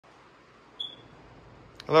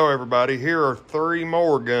Hello everybody, here are 3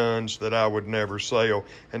 more guns that I would never sell.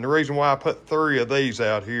 And the reason why I put 3 of these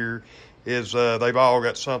out here is they've all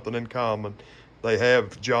got something in common. They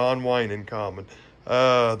have John Wayne in common.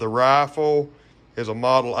 The rifle is a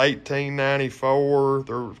model 1894.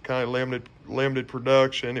 They're kind of limited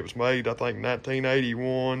production. It was made, I think,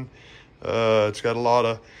 1981. It's got a lot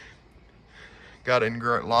of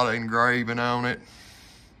engraving on it.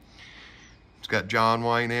 It's got John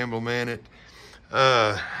Wayne emblem in it.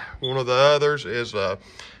 One of the others is, I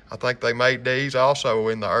think they made these also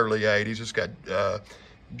in the early 80s. It's got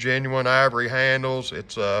genuine ivory handles.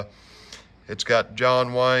 It's got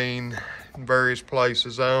John Wayne in various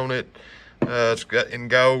places on it. It's got in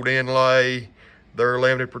gold inlay. They're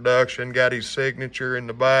limited production. Got his signature in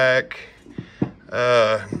the back.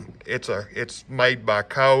 It's made by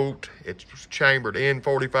Colt. It's chambered in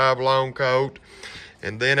 45 long Colt.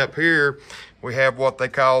 And then up here, we have what they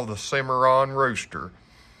call the Cimarron rooster.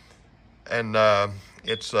 And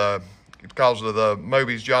it's because of the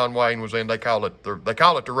movies John Wayne was in, they call it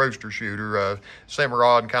the rooster shooter.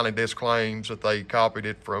 Cimarron kind of disclaims that they copied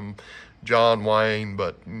it from John Wayne,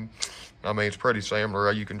 but I mean, it's pretty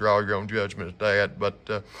similar. You can draw your own judgment at that.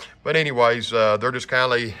 But anyways, they're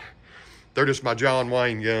just my John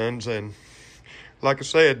Wayne guns. And like I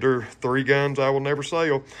said, they're 3 guns I will never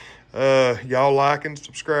sell. Y'all like and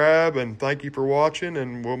subscribe, and thank you for watching,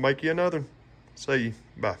 and we'll make you another. See you.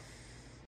 Bye.